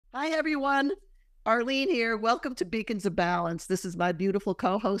Hi, everyone. Arlene here. Welcome to Beacons of Balance. This is my beautiful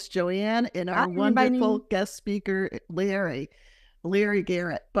co-host, Joanne, and Hi, our wonderful everybody. guest speaker, Larry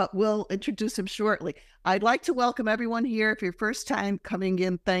Garrett, but we'll introduce him shortly. I'd like to welcome everyone here. If you're first time coming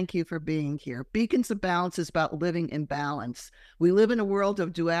in, thank you for being here. Beacons of Balance is about living in balance. We live in a world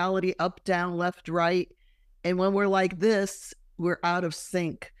of duality, up, down, left, right. And when we're like this, we're out of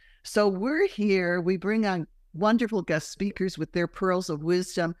sync. So we're here. We bring on wonderful guest speakers with their pearls of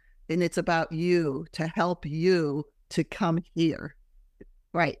wisdom, and it's about you, to help you to come here.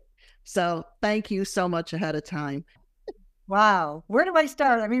 Right. So thank you so much ahead of time. Wow. Where do I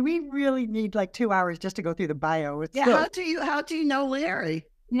start? I mean, we really need like 2 hours just to go through the bio. Yeah. How do you know Larry?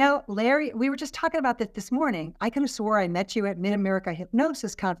 Larry, we were just talking about this morning. I could have swore I met you at Mid-America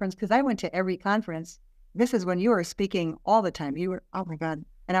Hypnosis Conference because I went to every conference. This is when you were speaking all the time. You were, oh my God.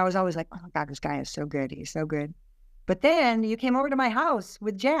 And I was always like, oh my God, this guy is so good. He's so good. But then you came over to my house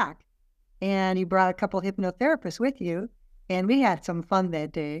with Jack and you brought a couple of hypnotherapists with you. And we had some fun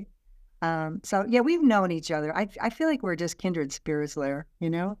that day. So yeah, we've known each other. I feel like we're just kindred spirits there,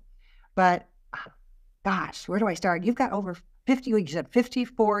 but gosh, where do I start? You've got over 50, you said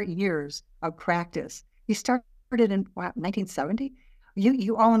 54 years of practice. You started in 1970.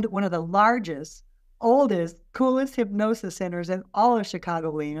 You owned one of the largest, oldest, coolest hypnosis centers in all of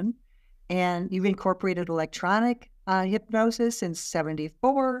Chicagoland. And you've incorporated electronic hypnosis since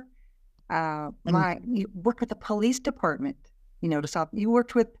 74. You worked with the police department, you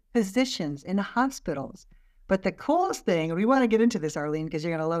worked with physicians in hospitals. But the coolest thing, we want to get into this, Arlene, because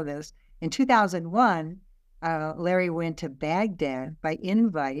you're going to love this. In 2001, Larry went to Baghdad by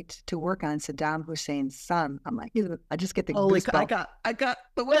invite to work on Saddam Hussein's son. I'm like, I just get the goosebumps. I got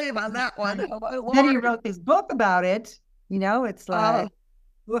the wave on that one. Oh, then he wrote this book about it. It's like,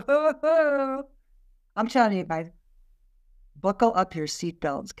 whoa. I'm telling you, guys, buckle up your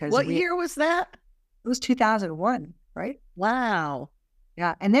seatbelts. Because what year was that? It was 2001, right? Wow.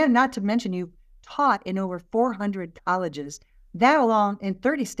 Yeah. And then not to mention you taught in over 400 colleges, that alone in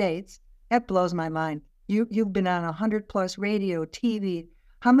 30 states. That blows my mind. You've been on 100 plus radio, TV.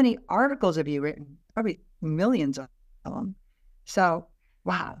 How many articles have you written? Probably millions of them. So,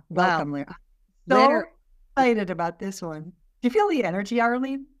 wow. Welcome, Larry. So excited about this one. Do you feel the energy,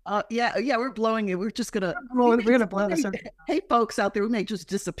 Arlene? Yeah, we're blowing it. We're just gonna blow this. Hey, folks out there, we may just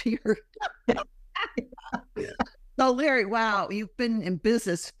disappear. So, Larry, wow, you've been in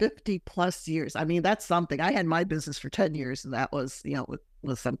business 50 plus years. I mean, that's something. I had my business for 10 years, and that was,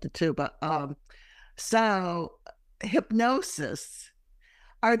 was something too. But so hypnosis.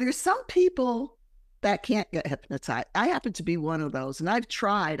 Are there some people that can't get hypnotized? I happen to be one of those, and I've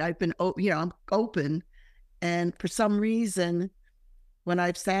tried. I've been, I'm open, and for some reason, when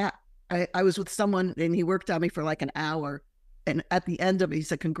I've sat, I was with someone, and he worked on me for like an hour. And at the end of it, he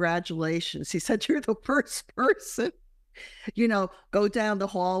said, congratulations. He said, you're the first person, go down the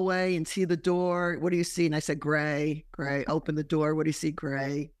hallway and see the door. What do you see? And I said, gray. Open the door. What do you see?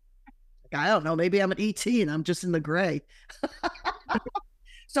 Gray. I don't know. Maybe I'm an ET and I'm just in the gray.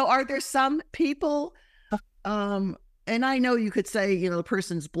 So are there some people, and I know you could say, the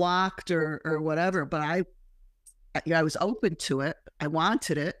person's blocked or whatever, but I was open to it. I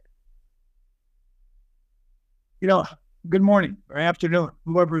wanted it. Good morning or afternoon,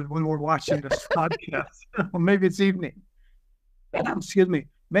 when we're watching this podcast. Or maybe it's evening. Excuse me.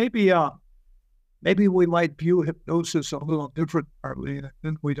 Maybe we might view hypnosis a little different, Arlene.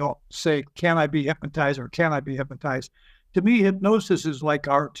 And we don't say, can I be hypnotized or can I be hypnotized? To me, hypnosis is like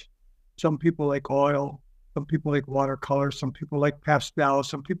art. Some people like oil. Some people like watercolor. Some people like pastel.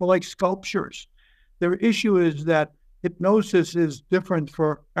 Some people like sculptures. Their issue is that hypnosis is different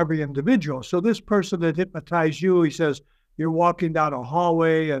for every individual. So this person that hypnotized you, he says, you're walking down a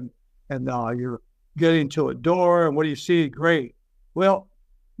hallway and you're getting to a door, and what do you see? Great. Well,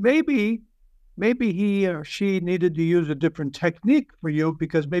 maybe he or she needed to use a different technique for you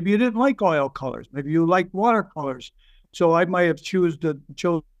because maybe you didn't like oil colors. Maybe you like watercolors. So I might have chosen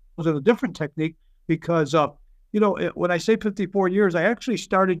a different technique because when I say 54 years, I actually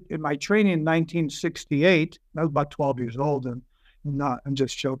started in my training in 1968. I was about 12 years old, and I'm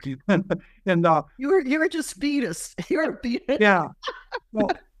just joking. and you were just fetus. You're a fetus. Yeah. Well,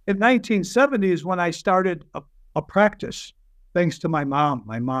 in 1970 is when I started a practice, thanks to my mom.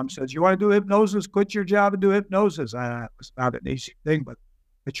 My mom says, "You want to do hypnosis? Quit your job and do hypnosis." It was not an easy thing, but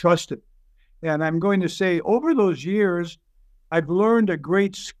I trusted. And I'm going to say, over those years, I've learned a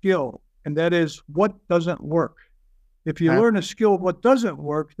great skill. And that is what doesn't work. If you learn a skill of what doesn't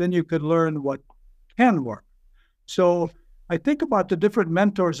work, then you could learn what can work. So I think about the different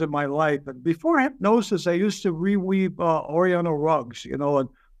mentors in my life. And before hypnosis, I used to reweave Oriental rugs, and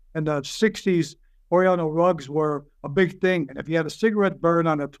in the 60s, Oriental rugs were a big thing. And if you had a cigarette burn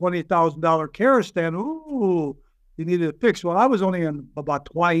on a $20,000 Kerosene, ooh, you needed it fixed. Well, I was only in about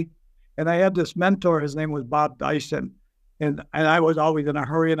 20, and I had this mentor. His name was Bob Dyson. And I was always in a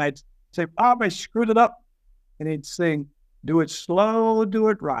hurry, and I'd say, Bob, I screwed it up. And he'd sing, do it slow, do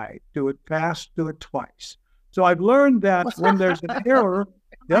it right, do it fast, do it twice. So I've learned that when there's an error,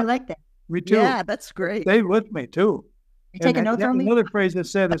 I like that. Me too. Yeah, that's great. Stay with me too. You taking notes on me? Another phrase that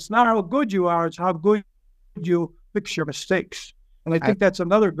said, it's not how good you are, it's how good you fix your mistakes. And I think that's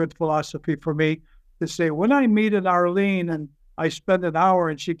another good philosophy for me to say, when I meet an Arlene and I spend an hour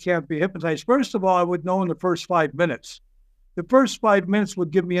and she can't be hypnotized, first of all, I would know in the first 5 minutes. The first 5 minutes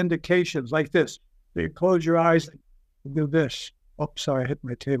would give me indications like this. So you close your eyes, you do this. Oh, sorry, I hit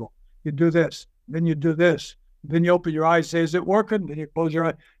my table. You do this, then you do this. Then you open your eyes, say, is it working? Then you close your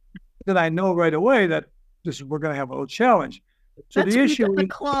eyes. Then I know right away that we're going to have a little challenge. So That's the issue you get the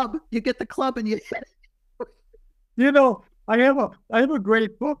club. You get the club and you hit it. You know, I have a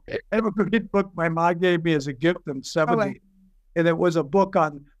great book. I have a great book my mom gave me as a gift in the 70s. And it was a book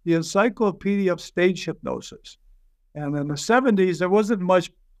on the Encyclopedia of Stage Hypnosis. And in the 70s, there wasn't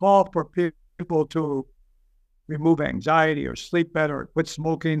much call for people to remove anxiety or sleep better or quit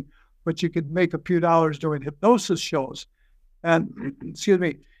smoking, but you could make a few dollars doing hypnosis shows. And, excuse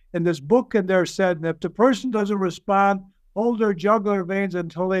me, in this book in there said, if the person doesn't respond, hold their jugular veins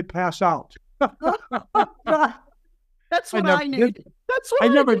until they pass out. That's what I need. That's what I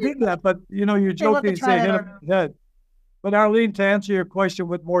never did that, but you know, you're joking, say hit him in the head. But Arlene, to answer your question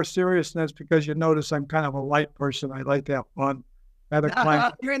with more seriousness, because you notice I'm kind of a light person, I like to have fun. I had a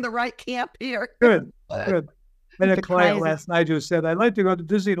client. You're in the right camp here. Good. I had a client last night who said, I'd like to go to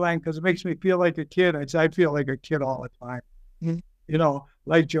Disneyland because it makes me feel like a kid. I said, I feel like a kid all the time. Mm-hmm. You know,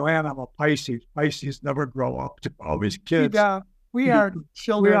 like Joanne, I'm a Pisces. Pisces never grow up. They're always kids. We are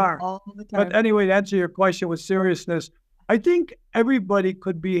children all the time. But anyway, to answer your question with seriousness, I think everybody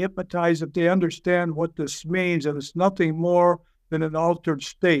could be hypnotized if they understand what this means, and it's nothing more than an altered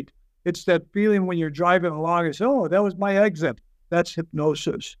state. It's that feeling when you're driving along and say, oh, that was my exit. That's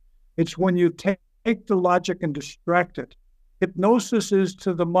hypnosis. It's when you take the logic and distract it. Hypnosis is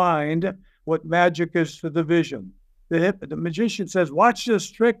to the mind what magic is to the vision. The magician says, watch this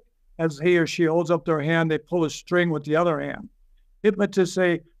trick. As he or she holds up their hand, they pull a string with the other hand. Hypnotists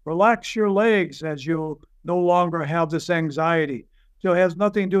say, relax your legs as you no longer have this anxiety. So it has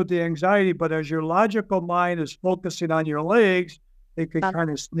nothing to do with the anxiety, but as your logical mind is focusing on your legs, it can kind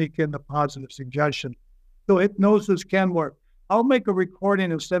of sneak in the positive suggestion. So hypnosis can work. I'll make a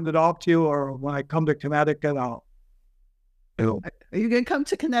recording and send it off to you, or when I come to Connecticut, Are you going to come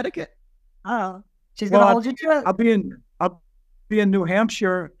to Connecticut? Oh, she's going to hold you to it. I'll be in New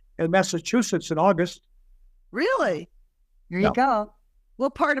Hampshire and Massachusetts in August. Really? Here you go.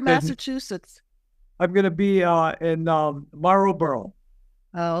 What part of Massachusetts? I'm going to be in Marlborough.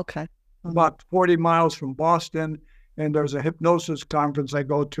 Oh, okay. About 40 miles from Boston. And there's a hypnosis conference I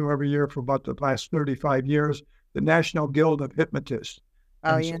go to every year for about the last 35 years, the National Guild of Hypnotists.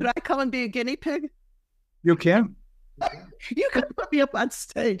 Oh, yeah. Should I come and be a guinea pig? You can. You can put me up on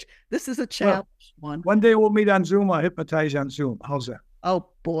stage. This is a challenge one. One day we'll meet on Zoom. I'll hypnotize you on Zoom. How's that? Oh,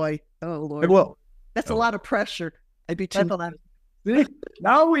 boy. Oh, Lord. I will. That's a lot of pressure. I'd be too.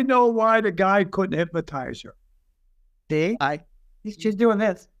 Now we know why the guy couldn't hypnotize her. See? She's doing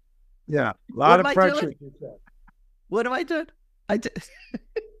this. Yeah. A lot of pressure. What am I doing? I did.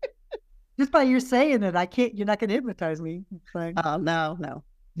 Just by you saying it, you're not going to hypnotize me. Oh, no.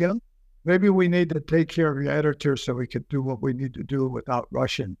 Yeah. Maybe we need to take care of your editor so we can do what we need to do without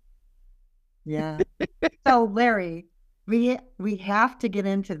rushing. Yeah. So, Larry, we have to get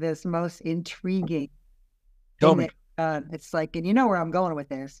into this most intriguing. Tell me. It's like, and you know where I'm going with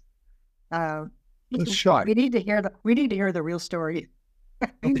this. Let's try. We need to hear the real story.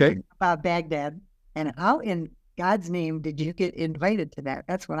 Okay. About Baghdad, and how in God's name did you get invited to that?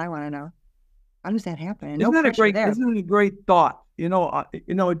 That's what I want to know. How does that happen? Isn't it a great thought? You know,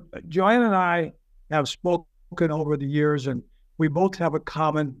 Joanne and I have spoken over the years, and we both have a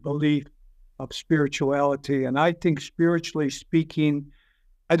common belief of spirituality. And I think, spiritually speaking,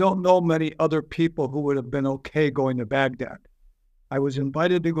 I don't know many other people who would have been okay going to Baghdad. I was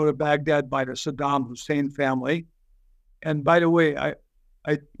invited to go to Baghdad by the Saddam Hussein family. And by the way,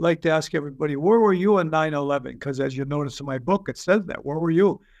 I'd like to ask everybody, where were you on 9/11? Because as you notice in my book, it says that. Where were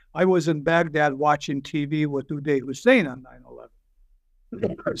you? I was in Baghdad watching TV with Uday Hussein on 9/11.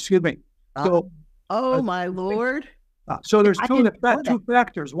 Excuse me. So, my Lord. So there's two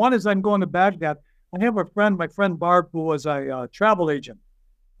factors. One is I'm going to Baghdad. I have a friend, my friend Barb, who was a travel agent.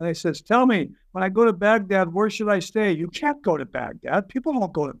 And I says, tell me, when I go to Baghdad, where should I stay? You can't go to Baghdad. People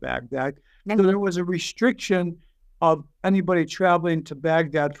don't go to Baghdad. So there was a restriction of anybody traveling to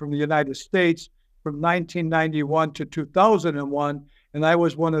Baghdad from the United States from 1991 to 2001. And I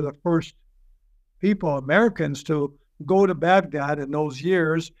was one of the first people, Americans, to go to Baghdad in those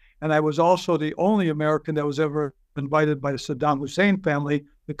years. And I was also the only American that was ever invited by the Saddam Hussein family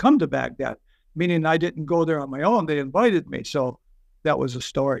to come to Baghdad, meaning I didn't go there on my own. They invited me. So that was a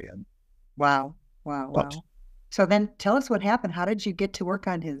story. And wow. So then tell us what happened. How did you get to work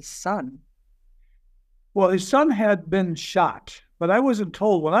on his son? Well, his son had been shot, but I wasn't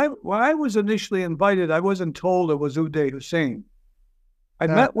told. When I was initially invited, I wasn't told it was Uday Hussein. I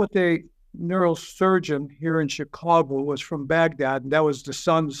met with a neurosurgeon here in Chicago, who was from Baghdad, and that was the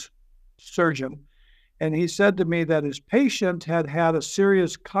son's surgeon. And he said to me that his patient had had a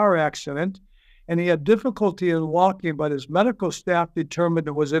serious car accident, and he had difficulty in walking, but his medical staff determined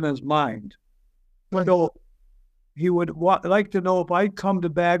it was in his mind. So he would like to know if I'd come to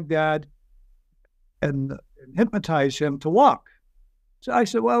Baghdad and hypnotize him to walk. So I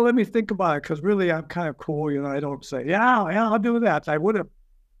said, well, let me think about it, because really I'm kind of cool. I don't say, yeah, I'll do that. I wanted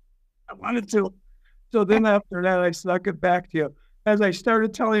to. So then after that, I snuck it back to you. As I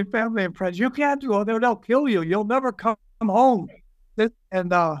started telling family and friends, you can't do it. They'll kill you. You'll never come home.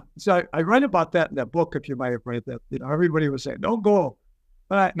 And so I write about that in that book, if you might have read that. Everybody was saying, don't go.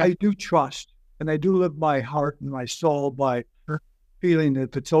 But I do trust, and I do live my heart and my soul by feeling that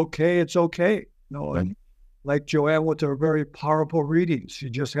if it's okay, it's okay. And like Joanne with her very powerful readings, she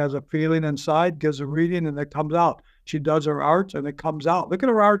just has a feeling inside, gives a reading, and it comes out. She does her art, and it comes out. Look at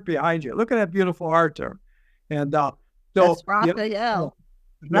her art behind you. Look at that beautiful art there. And so that's Raphael.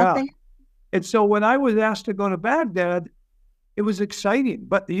 Yeah. And so when I was asked to go to Baghdad, it was exciting.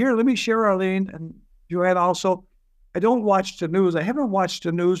 But here, let me share, Arlene and Joanne also, I don't watch the news. I haven't watched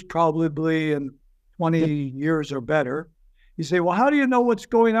the news probably in 20 years or better. You say, well, how do you know what's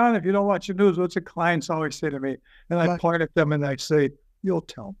going on if you don't watch the news? What's the clients always say to me? And I point at them and I say, you'll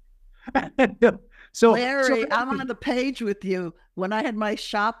tell me. So, Larry, I'm on the page with you. When I had my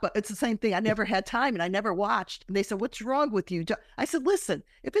shop, but it's the same thing. I never had time and I never watched. And they said, what's wrong with you? I said, listen,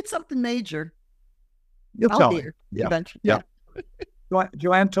 if it's something major, you'll tell me. Eventually. Yeah.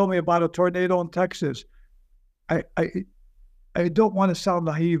 Joanne told me about a tornado in Texas. I don't want to sound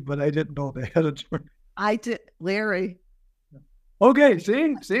naive, but I didn't know they had a tornado. I did, Larry. Okay,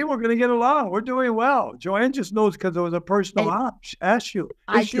 see, we're going to get along. We're doing well. Joanne just knows because it was a personal issue.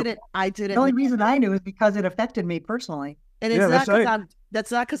 I didn't. The only reason I knew is because it affected me personally. And it's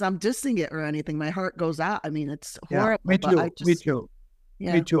that's not because I'm dissing it or anything. My heart goes out. I mean, it's horrible. Me too.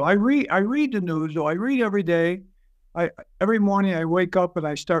 Yeah. Me too. I read the news, though. I read every day. Every morning I wake up and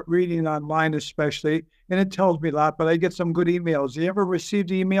I start reading online, especially, and it tells me a lot. But I get some good emails. You ever received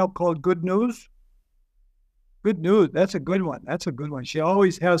an email called Good News? Good news. That's a good one. She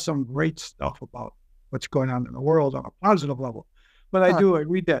always has some great stuff about what's going on in the world on a positive level. But I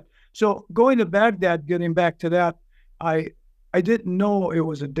read that. So going to Baghdad, getting back to that, I didn't know it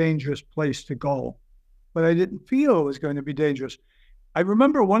was a dangerous place to go, but I didn't feel it was going to be dangerous. I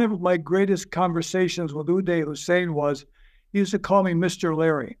remember one of my greatest conversations with Uday Hussein was, he used to call me Mr.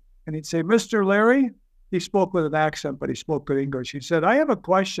 Larry. And he'd say, Mr. Larry, he spoke with an accent, but he spoke good English. He said, I have a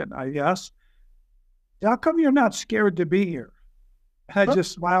question. Yes. How come you're not scared to be here? And I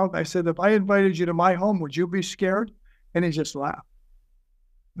just smiled. I said, if I invited you to my home, would you be scared? And he just laughed.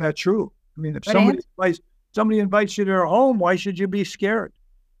 That's true. I mean, if somebody invites you to their home, why should you be scared?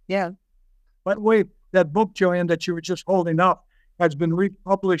 Yeah. By the way, that book, Joanne, that you were just holding up has been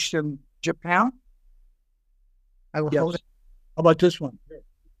republished in Japan. I will hold it. How about this one?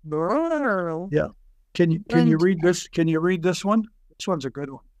 Yeah. Can you read this? Can you read this one? This one's a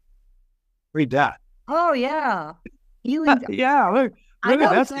good one. Read that. Oh, yeah. Yeah, look. I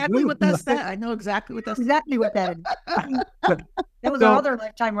know exactly what that's that. I know exactly what that's exactly what that is. That was our other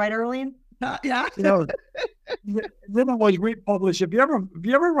lifetime, right, Arlene? Yeah. Then it was republished. If you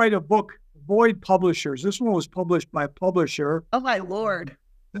ever write a book, avoid publishers. This one was published by a publisher. Oh my Lord.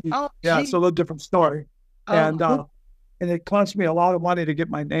 Oh, yeah, it's a little different story. And it cost me a lot of money to get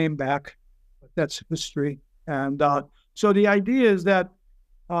my name back. But that's history. And so the idea is that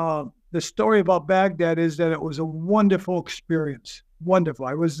the story about Baghdad is that it was a wonderful experience. Wonderful.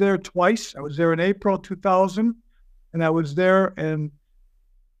 I was there twice. I was there in April 2000, and I was there in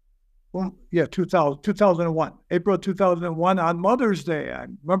 2001. April 2001 on Mother's Day. I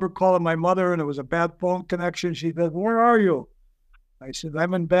remember calling my mother, and it was a bad phone connection. She said, where are you? I said,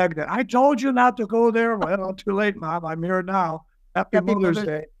 I'm in Baghdad. I told you not to go there. Well, too late, Mom. I'm here now. Happy Mother's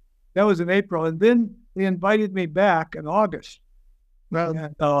Day. That was in April. And then they invited me back in August.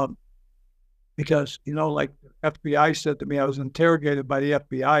 Well, because, like the FBI said to me, I was interrogated by the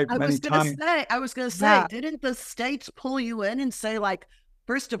FBI many times. I was going to say, didn't the states pull you in and say, like,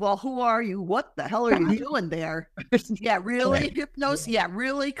 first of all, who are you? What the hell are you doing there? Yeah, really? Hypnosis? Yeah,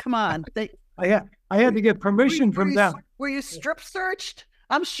 really? Come on. I had to get permission from them. Were you strip searched?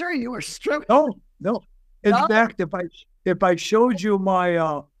 I'm sure you were stripped. No. In fact, if I showed you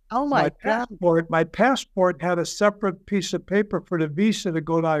my passport, my passport had a separate piece of paper for the visa to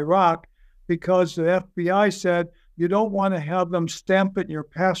go to Iraq, because the FBI said you don't want to have them stamp it in your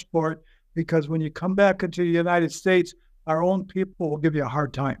passport, because when you come back into the United States, our own people will give you a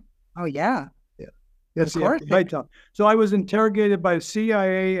hard time. Oh, yeah. Yeah. Yes, of course. Right. So I was interrogated by the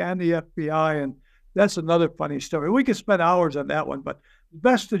CIA and the FBI, and that's another funny story. We could spend hours on that one, but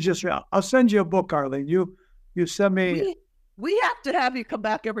best to just, I'll send you a book, Arlene. You send me. We have to have you come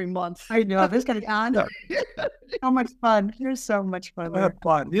back every month. I know. This is going to be on. How much fun. You're so much fun.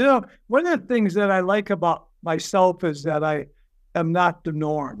 Fun. One of the things that I like about myself is that I am not the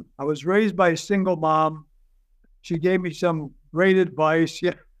norm. I was raised by a single mom. She gave me some great advice.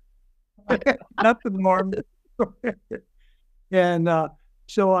 Yeah. Not the norm. And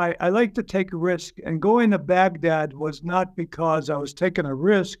so I like to take a risk. And going to Baghdad was not because I was taking a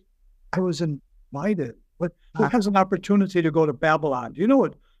risk. I was invited. But who has an opportunity to go to Babylon? You know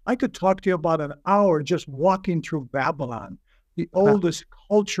what? I could talk to you about an hour just walking through Babylon, the oldest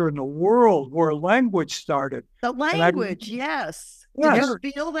culture in the world, where language started. The language, yes. Did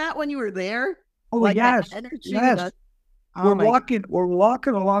you feel that when you were there? Oh, like yes. Yes. We're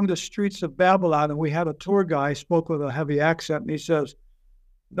walking along the streets of Babylon, and we had a tour guy, spoke with a heavy accent, and he says,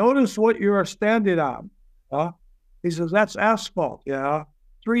 "Notice what you are standing on." He says, "That's asphalt." Yeah.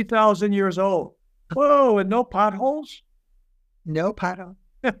 3,000 years old. Whoa, and no potholes? No potholes.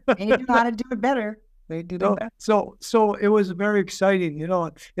 They knew how to do it better. They do that. So it was very exciting,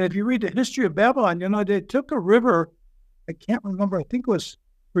 And if you read the history of Babylon, they took a river. I can't remember. I think it was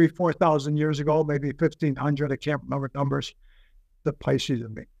 3,000-4,000 years ago, maybe 1,500. I can't remember numbers. The Pisces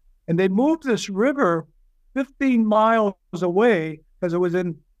in me. And they moved this river 15 miles away because it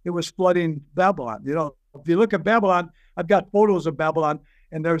was flooding Babylon. If you look at Babylon, I've got photos of Babylon,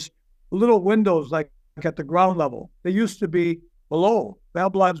 and there's little windows like at the ground level. They used to be below.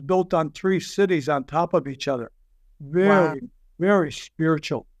 Babylon's built on 3 cities on top of each other. Very, very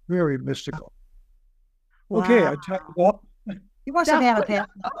spiritual, very mystical. Wow. Okay, I tell you what. He wants to have a pen.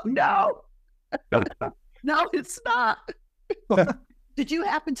 No, it's not. Did you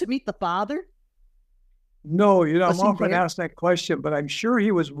happen to meet the father? No, I'm often asked that question, but I'm sure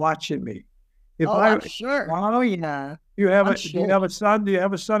he was watching me. I'm sure. Oh, yeah. Do you have a son? Do you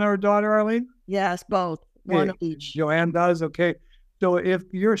have a son or a daughter, Arlene? Yes, both. One of each. Joanne does? Okay. So if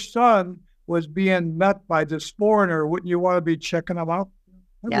your son was being met by this foreigner, wouldn't you want to be checking him out?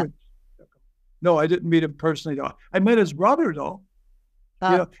 Yeah. No, I didn't meet him personally, though. I met his brother, though.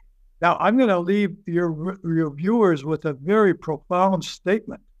 Now, I'm going to leave your viewers with a very profound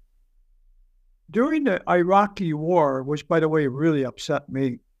statement. During the Iraqi war, which, by the way, really upset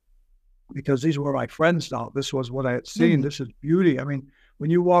me, because these were my friends now. This was what I had seen. Mm-hmm. This is beauty. I mean, when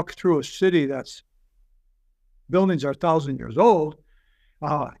you walk through a city that's buildings are 1,000 years old,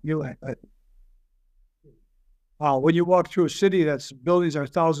 when you walk through a city that's buildings are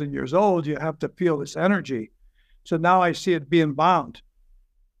 1,000 years old, you have to feel this energy. So now I see it being bound.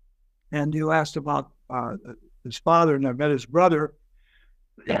 And you asked about his father, and I met his brother.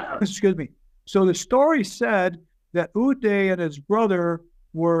 Excuse me. So the story said that Uday and his brother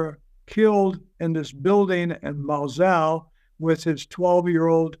were killed in this building in Mosul with his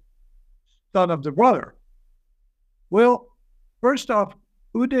 12-year-old son of the brother. Well, first off,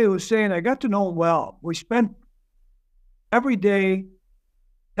 Uday was saying, I got to know him well. We spent every day,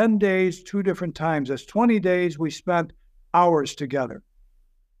 10 days, 2 different times. That's 20 days. We spent hours together.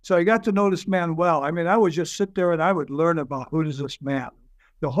 So I got to know this man well. I mean, I would just sit there and I would learn about who is this man.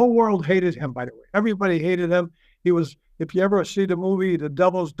 The whole world hated him, by the way. Everybody hated him. He was, if you ever see the movie The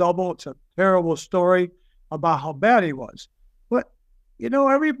Devil's Double, it's a terrible story about how bad he was. But,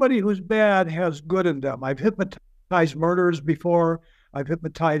 everybody who's bad has good in them. I've hypnotized murderers before. I've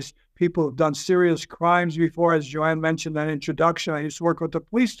hypnotized people who've done serious crimes before. As Joanne mentioned in the introduction, I used to work with the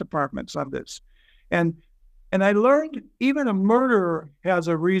police departments on this. And I learned even a murderer has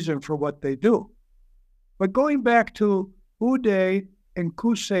a reason for what they do. But going back to Uday and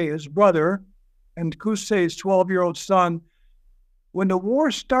Kusei, his brother, and Kusei's 12-year-old son, when the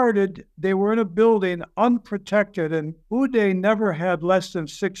war started, they were in a building unprotected, and Uday never had less than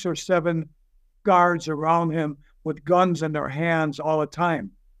 6 or 7 guards around him with guns in their hands all the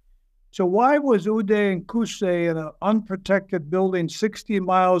time. So why was Uday and Kusei in an unprotected building 60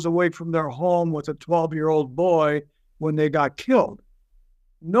 miles away from their home with a 12-year-old boy when they got killed?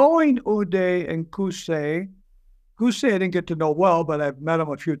 Knowing Uday and Kusei I didn't get to know well, but I've met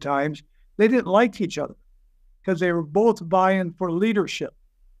them a few times. They didn't like each other because they were both vying for leadership.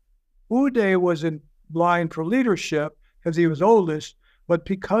 Uday was in line for leadership because he was oldest, but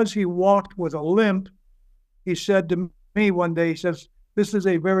because he walked with a limp, he said to me one day, he says, "This is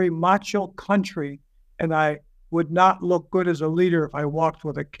a very macho country, and I would not look good as a leader if I walked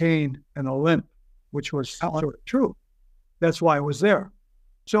with a cane and a limp," which was sort of true. That's why I was there.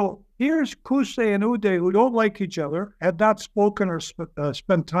 So here's Kusei and Uday, who don't like each other, had not spoken or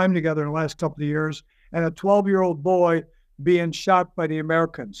spent time together in the last couple of years, and a 12-year-old boy being shot by the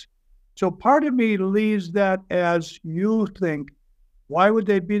Americans. So part of me leaves that as you think, why would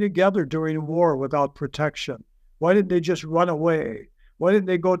they be together during war without protection? Why didn't they just run away? Why didn't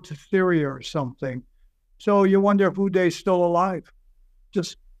they go to Syria or something? So you wonder if Uday's still alive.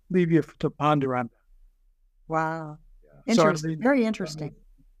 Just leave you to ponder on that. Wow. Yeah. So Interesting. Very interesting.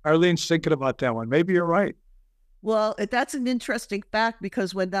 Arlene's thinking about that one. Maybe you're right. Well, that's an interesting fact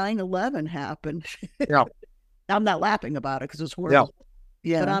because when 9/11 happened, Yeah. I'm not laughing about it because it's horrible.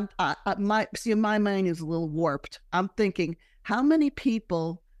 Yeah. But my mind is a little warped. I'm thinking, how many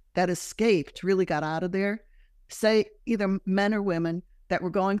people that escaped really got out of there? Say either men or women that were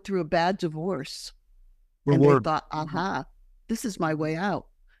going through a bad divorce, they thought, "Aha, this is my way out."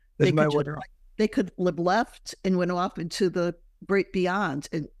 They could live left and went off into the great beyond,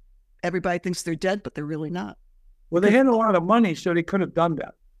 and everybody thinks they're dead, but they're really not. Well, they had a lot of money, so they could have done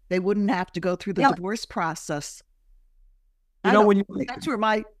that. They wouldn't have to go through the divorce process. That's where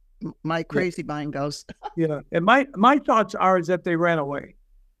my crazy mind goes. Yeah, and my thoughts are is that they ran away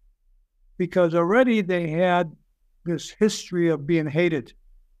because already they had this history of being hated.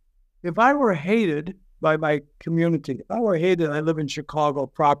 If I were hated by my community, if I were hated, I live in Chicago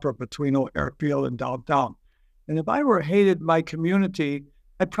proper between Airfield and downtown. And if I were hated by my community,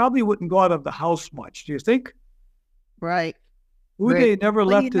 I probably wouldn't go out of the house much. Do you think? Right. Uday never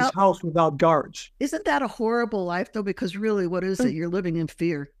left his house without guards. Isn't that a horrible life, though? Because really, what is it? You're living in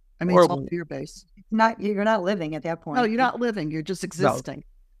fear. I mean, it's all fear-based. You're not living at that point. No, you're not living. You're just existing. No.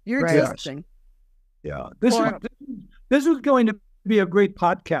 You're existing. Yeah. This is going to be a great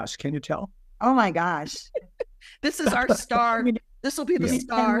podcast. Can you tell? Oh, my gosh. This is our star. This will be the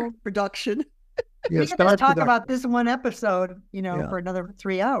star production. We can just talk about this one episode, for another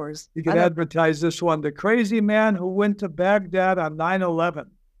 3 hours. You can advertise this one. The crazy man who went to Baghdad on 9/11.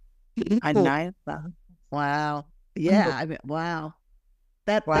 On 9/11. Wow. Yeah. I mean, wow.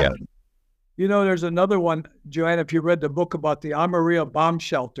 Wow. There's another one, Joanna, if you read the book about the Amaria bomb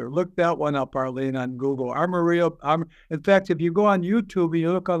shelter, look that one up, Arlene, on Google. In fact, if you go on YouTube and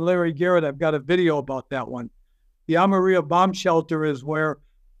you look on Larry Garrett, I've got a video about that one. The Amaria bomb shelter is where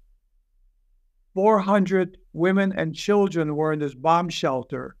 400 women and children were in this bomb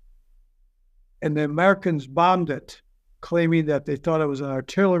shelter, and the Americans bombed it, claiming that they thought it was an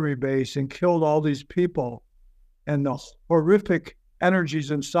artillery base and killed all these people. And the horrific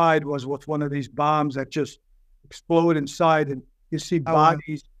energies inside was with one of these bombs that just explode inside, and you see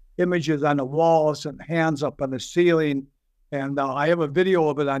bodies, images on the walls, and hands up on the ceiling. And I have a video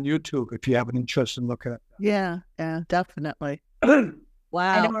of it on YouTube if you have an interest in looking at that. Yeah, definitely.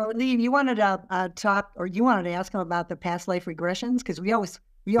 Wow. I know, Arlene, you wanted to talk, or you wanted to ask him about the past life regressions, because we always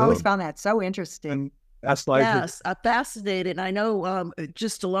found that so interesting. Past life. Yes, I'm fascinated. I know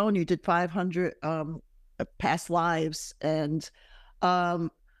just alone you did 500 past lives, and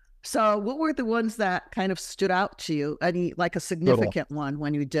so what were the ones that kind of stood out to you? Any like a significant one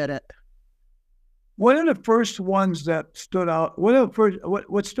when you did it? One of the first ones that stood out.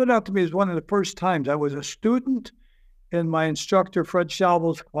 What stood out to me is one of the first times I was a student in my instructor Fred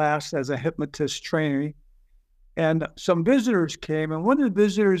Schalvel's class as a hypnotist trainee, and some visitors came, and one of the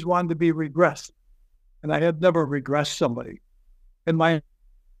visitors wanted to be regressed, and I had never regressed somebody. And my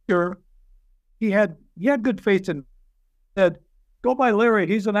instructor, he had good faith and said, "Go by Larry.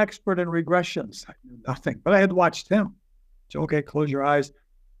 He's an expert in regressions." I knew nothing, but I had watched him. So okay, close your eyes.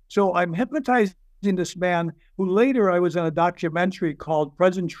 So I'm hypnotizing this man who later I was in a documentary called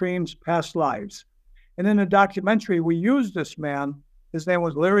Present Dreams, Past Lives. And in the documentary, we used this man. His name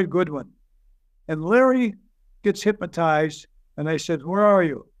was Larry Goodwin. And Larry gets hypnotized. And I said, "Where are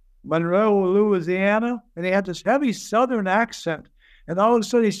you?" "Monroe, Louisiana." And he had this heavy Southern accent. And all of a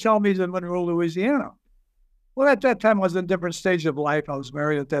sudden, he's telling me he's in Monroe, Louisiana. Well, at that time, I was in a different stage of life. I was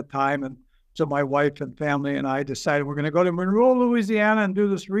married at that time. And so my wife and family and I decided we're going to go to Monroe, Louisiana and do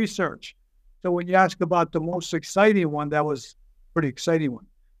this research. So when you ask about the most exciting one, that was a pretty exciting one.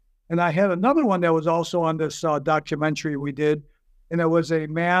 And I had another one that was also on this documentary we did. And it was a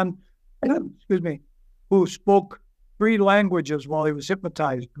man, excuse me, who spoke 3 languages while he was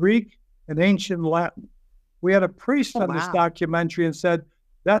hypnotized, Greek and ancient Latin. We had a priest on this documentary and said,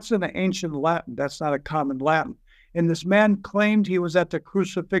 that's an ancient Latin. That's not a common Latin. And this man claimed he was at the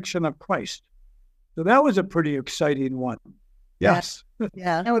crucifixion of Christ. So that was a pretty exciting one. Yes.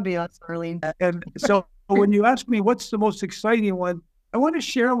 Yeah, that would be awesome, Arlene. And so when you ask me what's the most exciting one, I want to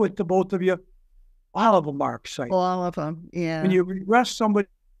share with the both of you, all of them are exciting. All of them, yeah. When you regress somebody,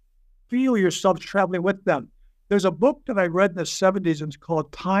 feel yourself traveling with them. There's a book that I read in the 70s, and it's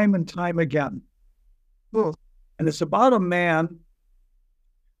called Time and Time Again. And it's about a man,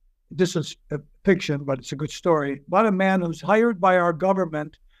 this is a fiction, but it's a good story, about a man who's hired by our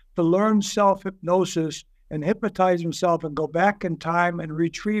government to learn self-hypnosis and hypnotize himself and go back in time and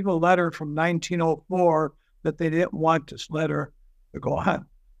retrieve a letter from 1904 that they didn't want this letter to go on.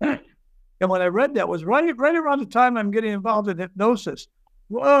 And when I read that, it was right around the time I'm getting involved in hypnosis.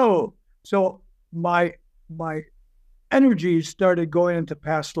 Whoa! So my energy started going into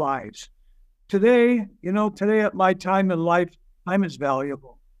past lives. Today, today at my time in life, time is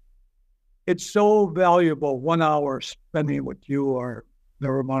valuable. It's so valuable, 1 hour spending with you or the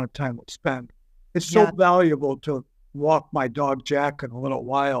amount of time we'll spend. It's so valuable to walk my dog Jack in a little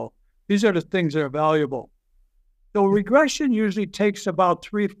while. These are the things that are valuable. So regression usually takes about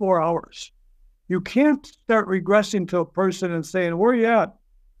 3-4 hours. You can't start regressing to a person and saying, where are you at?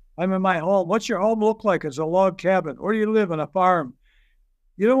 I'm in my home. What's your home look like? It's a log cabin. Where do you live? On a farm.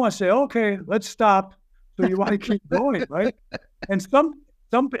 You don't want to say, okay, let's stop. So you want to keep going, right? And some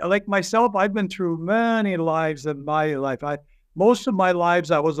like myself, I've been through many lives in my life. Most of my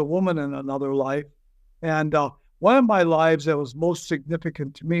lives, I was a woman in another life. And one of my lives that was most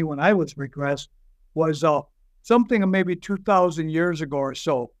significant to me when I was regressed was something maybe 2,000 years ago or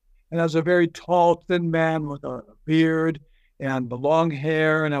so. And I was a very tall, thin man with a beard and the long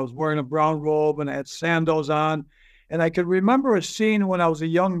hair, and I was wearing a brown robe, and I had sandals on. And I could remember a scene when I was a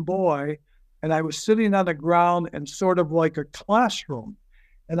young boy, and I was sitting on the ground in sort of like a classroom.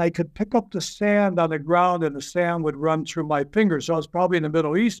 And I could pick up the sand on the ground, and the sand would run through my fingers. So I was probably in the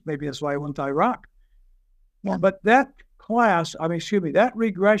Middle East. Maybe that's why I went to Iraq. Yeah. But that that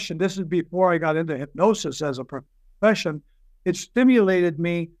regression, this is before I got into hypnosis as a profession, it stimulated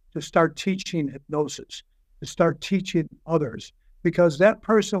me to start teaching hypnosis, to start teaching others, because that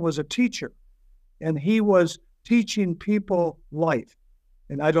person was a teacher, and he was teaching people life.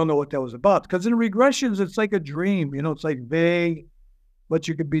 And I don't know what that was about, because in regressions, it's like a dream, it's like vague, but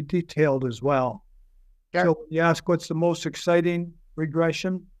you can be detailed as well. Yeah. So when you ask what's the most exciting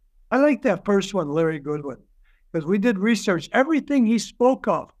regression, I like that first one, Larry Goodwin, because we did research. Everything he spoke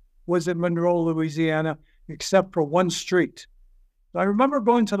of was in Monroe, Louisiana, except for one street. So I remember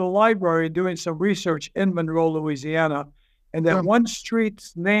going to the library and doing some research in Monroe, Louisiana, and that one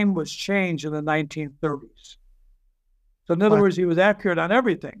street's name was changed in the 1930s. So in other words, he was accurate on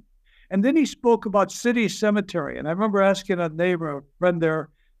everything. And then he spoke about City Cemetery. And I remember asking a neighbor, a friend there,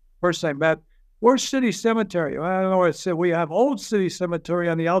 first I met, where's City Cemetery? Well, I don't know what it said. We have Old City Cemetery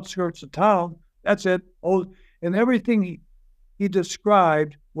on the outskirts of town. That's it. Old. And everything he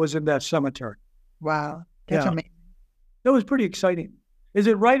described was in that cemetery. Wow. That's amazing. That was pretty exciting. Is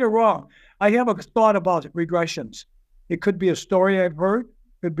it right or wrong? I have a thought about regressions. It could be a story I've heard.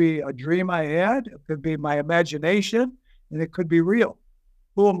 It could be a dream I had. It could be my imagination. And it could be real.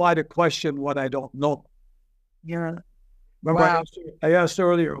 Who am I to question what I don't know? Yeah. Remember, I asked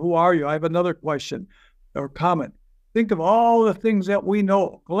earlier, who are you? I have another question or comment. Think of all the things that we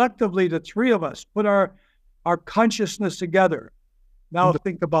know. Collectively, the three of us put our consciousness together. Now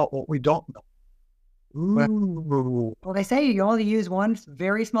think about what we don't know. Ooh. Well, they say you only use one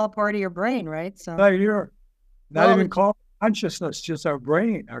very small part of your brain, right? So not even called consciousness, just our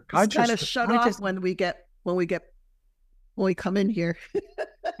brain, our consciousness. Kind of shut off when we come in here.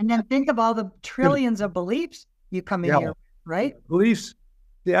 And then think of all the trillions of beliefs you come in here, right? Beliefs.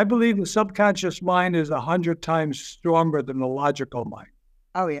 I believe the subconscious mind is 100 times stronger than the logical mind.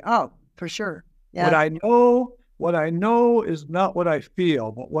 Oh, yeah. Oh, for sure. Yeah. What I know is not what I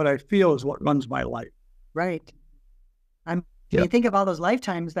feel, but what I feel is what runs my life. Right. You think of all those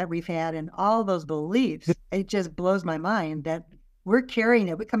lifetimes that we've had and all those beliefs. It just blows my mind that we're carrying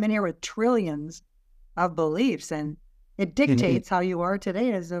it. We come in here with trillions of beliefs, and it dictates how you are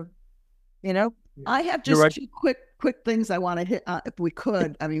today as a, I have just two quick things I want to hit, if we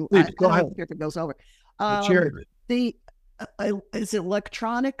could. I mean, I don't know if it goes over. Is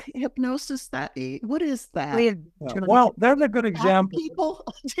electronic hypnosis what is that? Well, there's a good example. People,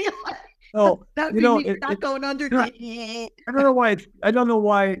 So, That you would know, be me not going under. I don't know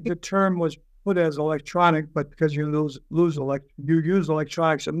why the term was put as electronic, but because you use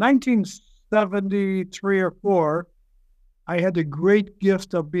electronics. In 1973 or 4, I had the great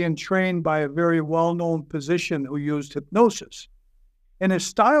gift of being trained by a very well-known physician who used hypnosis. And his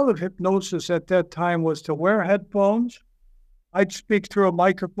style of hypnosis at that time was to wear headphones. I'd speak through a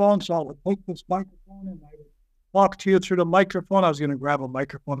microphone, so I would take this microphone and I would talk to you through the microphone. I was going to grab a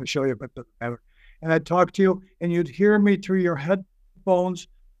microphone to show you, but it doesn't matter. And I'd talk to you, and you'd hear me through your headphones,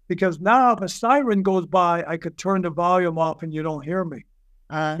 because now if a siren goes by, I could turn the volume off and you don't hear me.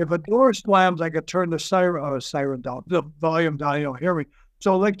 If a door slams, I could turn the siren down, the volume down, you don't hear me.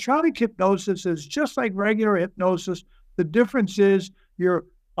 So electronic hypnosis is just like regular hypnosis. The difference is you're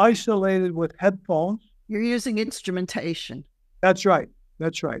isolated with headphones. You're using instrumentation. That's right.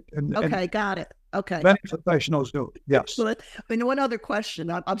 That's right. And got it. Okay. many professionals do. Yes. But one other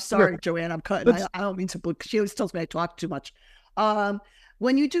question. I'm sorry, Joanne, I'm cutting. I don't mean to, she always tells me I talk too much.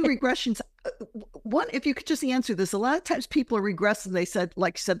 When you do regressions, if you could just answer this, a lot of times people are regressing. They said,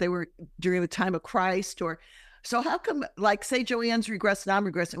 they were during the time of Christ, so how come, say Joanne's regressing,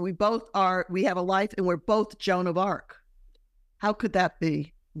 I'm regressing, we have a life and we're both Joan of Arc. How could that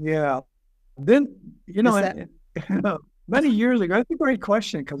be? Yeah. Then, many years ago, that's a great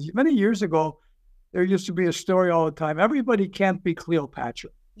question, because many years ago, there used to be a story all the time. Everybody can't be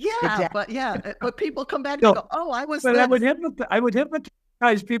Cleopatra. Yeah, exactly. But people come back and go, "Oh, I was." But I would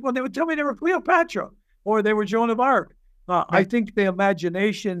hypnotize people, and they would tell me they were Cleopatra or they were Joan of Arc. Right. I think the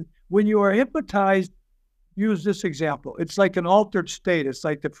imagination, when you are hypnotized, use this example. It's like an altered state. It's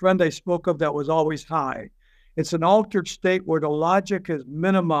like the friend I spoke of that was always high. It's an altered state where the logic is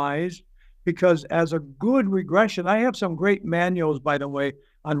minimized, because as a good regression, I have some great manuals, by the way,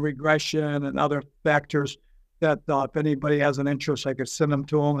 on regression and other factors that if anybody has an interest, I could send them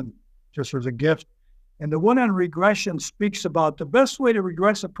to them, and just as a gift. And the one on regression speaks about the best way to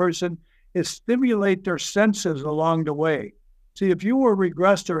regress a person is stimulate their senses along the way. See, if you were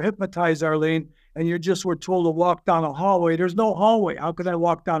regressed or hypnotized, Arlene, and you just were told to walk down a hallway, there's no hallway. How could I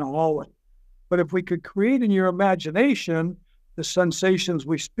walk down a hallway? But if we could create in your imagination the sensations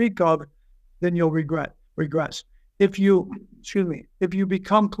we speak of, then you'll regress. If you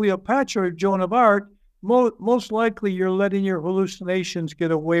become Cleopatra or Joan of Arc, most likely you're letting your hallucinations get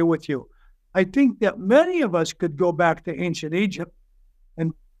away with you. I think that many of us could go back to ancient Egypt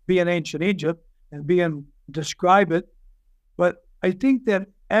and be in ancient Egypt and describe it. But I think that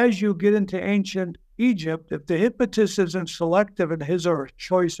as you get into ancient Egypt, if the hypnotist isn't selective in his or her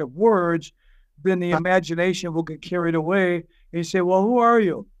choice of words, then the imagination will get carried away. And you say, well, who are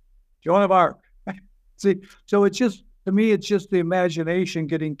you? Joan of Arc. See, so to me, it's just the imagination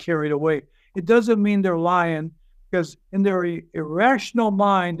getting carried away. It doesn't mean they're lying, because in their irrational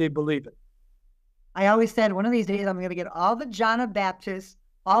mind, they believe it. I always said, one of these days, I'm going to get all the John of Baptists,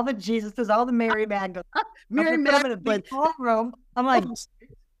 all the Jesuses, all the Mary Magdalene. Mary Magdalene. Room. I'm like,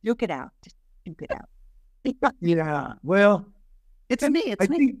 duke it out. Just duke it out. Yeah. Well, it's me.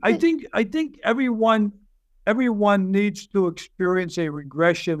 I think everyone needs to experience a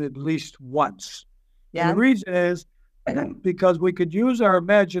regression at least once. Yeah. And the reason is because we could use our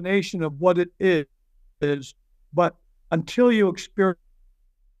imagination of what it is, but until you experience,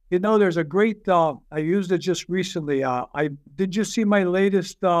 there's a great, I used it just recently. Did you see my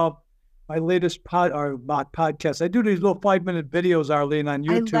latest podcast? I do these little 5-minute videos, Arlene, on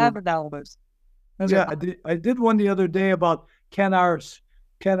YouTube. I love those. Yeah, I did one the other day about can our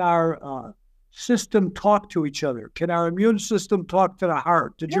system talk to each other? Can our immune system talk to the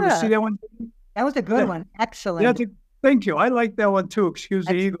heart? Did you ever see that one? That was a good one. Excellent. Yeah, thank you. I like that one too. Excuse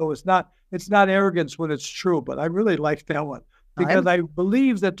the ego. It's not arrogance when it's true, but I really like that one because I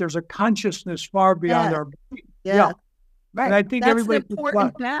believe that there's a consciousness far beyond our brain. Yeah. Right. And I think that's an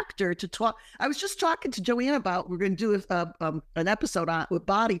important factor to talk. I was just talking to Joanne about, we're going to do an episode on with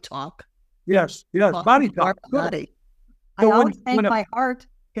body talk. Yes. Body talk. Body. I always thank my heart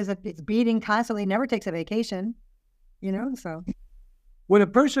because it's beating constantly, never takes a vacation, so. When a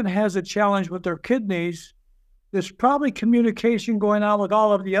person has a challenge with their kidneys, there's probably communication going on with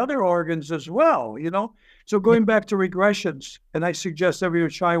all of the other organs as well, So going back to regressions, and I suggest everyone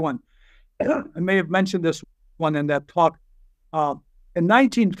try one. I may have mentioned this one in that talk. In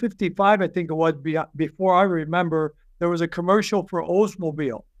 1955, I think it was, before I remember, there was a commercial for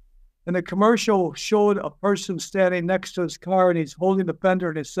Oldsmobile. And the commercial showed a person standing next to his car, and he's holding the fender,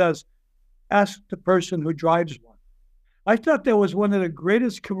 and it says, ask the person who drives one. I thought that was one of the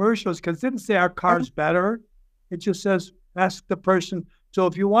greatest commercials because it didn't say our car's better. It just says, ask the person. So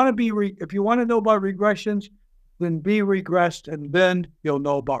if you want to know about regressions, then be regressed, and then you'll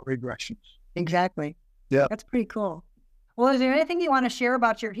know about regressions. Exactly. Yeah. That's pretty cool. Well, is there anything you want to share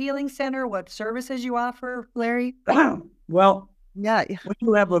about your healing center? What services you offer, Larry? Well, Yeah.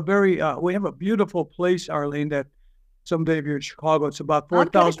 we have we have a beautiful place, Arlene, that someday if you're in Chicago, it's about I'm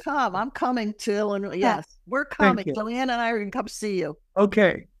 4,000. I'm coming to Illinois. Yeah. Yes, we're Thank coming. you. Joanne and I are going to come see you.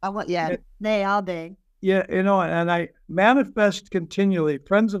 Okay. I want, yeah. All day. Yeah, and I manifest continually.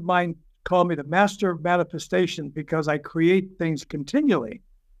 Friends of mine call me the master of manifestation because I create things continually.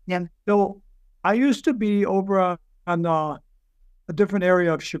 Yeah. So I used to be over on a different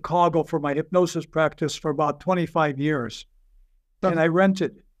area of Chicago for my hypnosis practice for about 25 years. And I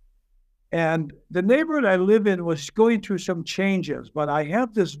rented. And the neighborhood I live in was going through some changes, but I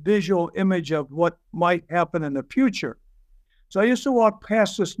have this visual image of what might happen in the future. So I used to walk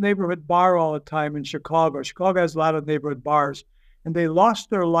past this neighborhood bar all the time in Chicago. Chicago has a lot of neighborhood bars, and they lost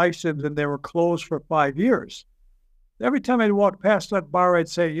their license and they were closed for 5 years. Every time I'd walk past that bar, I'd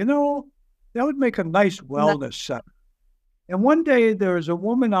say, that would make a nice wellness center. And one day there was a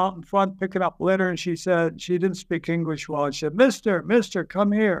woman out in front picking up litter, and she said, she didn't speak English well. And she said, Mister,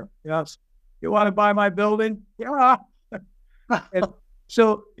 come here. Yes. You want to buy my building? Yeah. And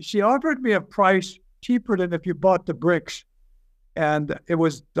so she offered me a price cheaper than if you bought the bricks. And it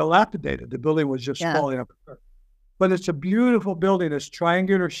was dilapidated. The building was just falling apart. But it's a beautiful building. It's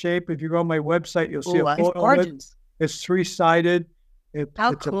triangular shape. If you go on my website, you'll see a photo of it. It's 3-sided.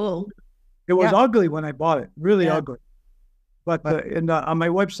 How cool. It was ugly when I bought it, really ugly. But on my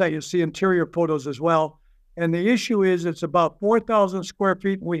website, you'll see interior photos as well. And the issue is it's about 4,000 square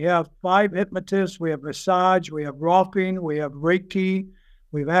feet. We have 5 hypnotists. We have massage. We have rolfing. We have Reiki.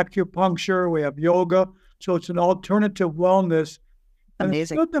 We have acupuncture. We have yoga. So it's an alternative wellness. Amazing. And a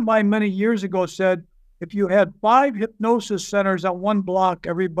student of mine many years ago said, if you had 5 hypnosis centers on one block,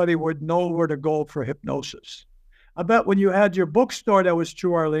 everybody would know where to go for hypnosis. I bet when you had your bookstore, that was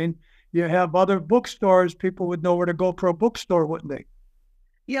true, Arlene. You have other bookstores, people would know where to go for a bookstore, wouldn't they?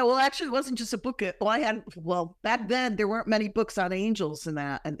 Yeah, well, actually, it wasn't just a book. Back then, there weren't many books on angels and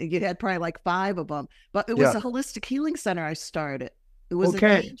that. And you had probably like 5 of them. But it was a holistic healing center I started. It was an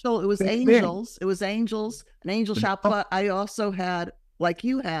angel. It was angels. It was angels, an angel shop. But I also had, like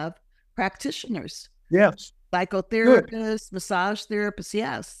you have, practitioners. Yes. Psychotherapists, massage therapists.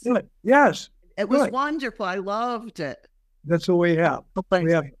 Yes. Good. Yes. It was wonderful. I loved it. That's what we have.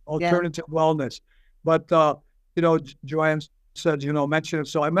 We have alternative wellness. But, Joanne said, mention it.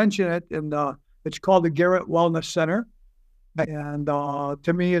 So I mention it, and it's called the Garrett Wellness Center. And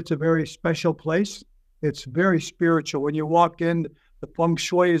to me, it's a very special place. It's very spiritual. When you walk in, the feng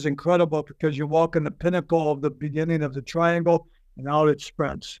shui is incredible because you walk in the pinnacle of the beginning of the triangle, and out it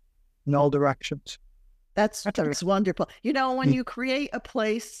spreads in all directions. That's wonderful. When you create a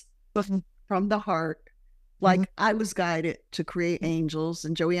place from the heart, like I was guided to create angels,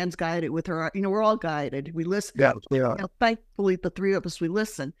 and Joanne's guided with her. We're all guided. We listen. Yeah, we are. Thankfully, the 3 of us, we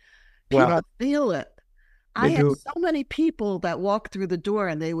listen. People feel it. I had so many people that walked through the door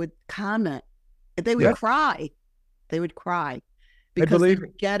and they would comment. They would cry. They would cry because they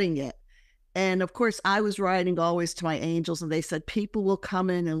were getting it. And of course, I was writing always to my angels, and they said, people will come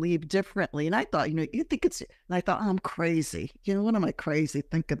in and leave differently. And I thought, you think it's, and I thought, I'm crazy. What am I crazy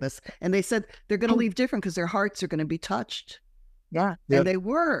thinking this? And they said, they're going to leave different because their hearts are going to be touched. Yeah. And they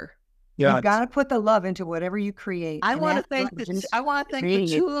were. Yeah. You've got to put the love into whatever you create. I want to thank the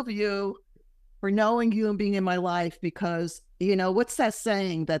 2 of you for knowing you and being in my life, because, what's that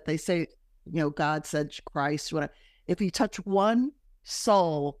saying that they say, God said, Christ, whatever. If you touch one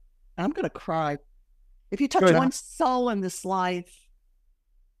soul, I'm going to cry. If you touch one soul in this life,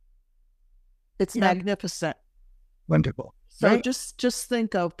 it's magnificent. Wonderful. So just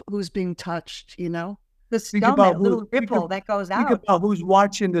think of who's being touched, The little ripple that goes out. Think about who's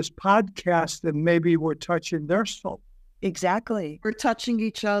watching this podcast, and maybe we're touching their soul. Exactly. We're touching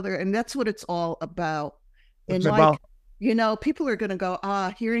each other, and that's what it's all about. And people are going to go,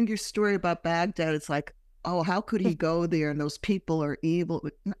 hearing your story about Baghdad, it's like, oh, how could he go there? And those people are evil.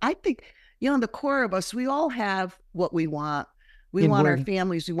 I think, in the core of us, we all have what we want. We want our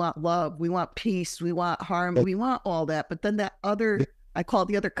families. We want love. We want peace. We want harmony. We want all that. But then that other, I call it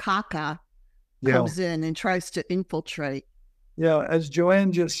the other caca, comes in and tries to infiltrate. Yeah, as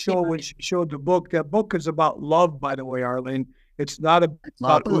Joanne just showed when she showed the book, that book is about love, by the way, Arlene. It's not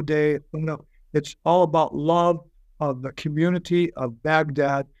about Uday. No, it's all about love of the community of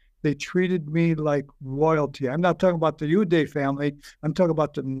Baghdad. They treated me like royalty. I'm not talking about the Uday family. I'm talking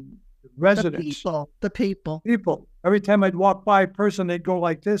about the residents. The people. Every time I'd walk by a person, they'd go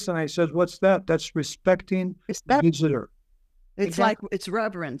like this, and I said, "What's that?" That's respecting the visitor. It's like it's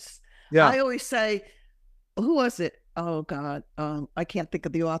reverence. Yeah. I always say, who was it? Oh God, I can't think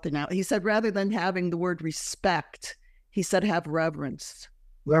of the author now. He said rather than having the word respect, he said have reverence.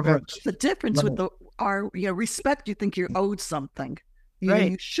 Reverence. The difference with respect. You think you're owed something.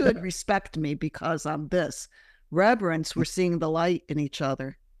 You should respect me because I'm this. Reverence, we're seeing the light in each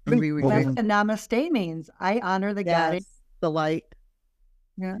other. That's what namaste means. I honor the God. The light.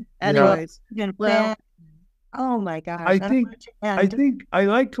 Yeah. Anyways, well, oh my gosh. I think I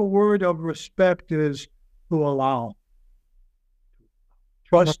like the word of respect is to allow.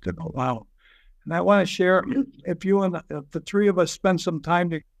 Trust and allow. And I want to share, if you and the three of us spend some time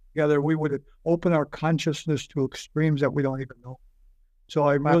together, we would open our consciousness to extremes that we don't even know. So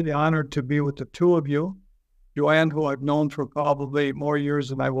I'm really honored to be with the two of you. Joanne, who I've known for probably more years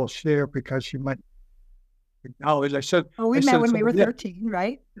than I will share because she might acknowledge. I said, we met when we were 13,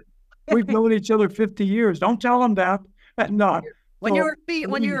 right? We've known each other 50 years. Don't tell them that. No. When you were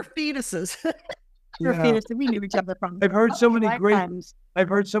fetuses. We knew each other from. I've heard so many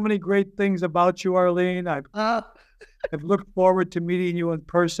great things about you, Arlene. I've looked forward to meeting you in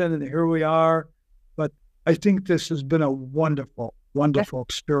person, and here we are. But I think this has been a wonderful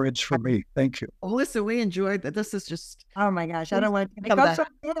experience for me. Thank you. Oh, listen, we enjoyed that. This is just. Oh my gosh, I don't want to go so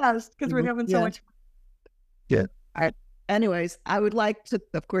fast because we're having so much fun. Yeah. All right. Anyways, I would like to,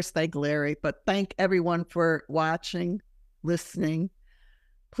 of course, thank Larry, but thank everyone for watching, listening.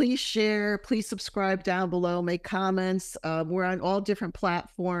 Please share, please subscribe down below, make comments. We're on all different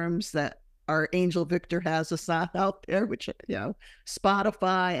platforms that our Angel Victor has us on out there, which,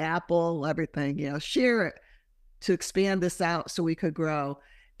 Spotify, Apple, everything, share it to expand this out so we could grow.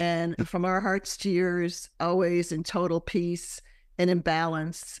 And from our hearts to yours, always in total peace and in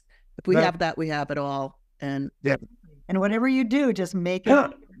balance. If we have that, we have it all. And whatever you do, just make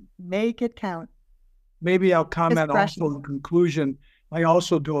it count. Maybe I'll comment also in conclusion. I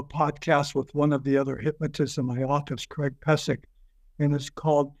also do a podcast with one of the other hypnotists in my office, Craig Pesic, and it's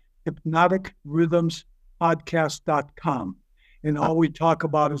called hypnoticrhythmspodcast.com. And all we talk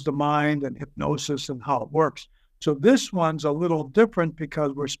about is the mind and hypnosis and how it works. So this one's a little different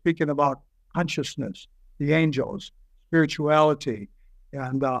because we're speaking about consciousness, the angels, spirituality,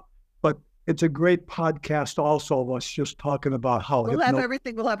 and but it's a great podcast also of us just talking about how we'll have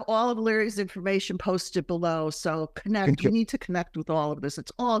everything. We'll have all of Larry's information posted below. So connect. You need to connect with all of this.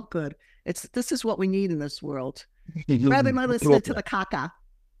 It's all good. This is what we need in this world. Rather than listening to the caca.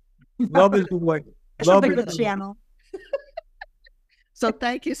 Love is the way. Love is the channel. So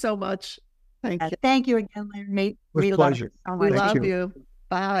thank you so much. Thank you. Thank you again, Larry. With pleasure. We love you.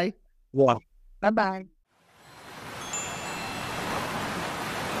 Bye. Bye. Bye-bye.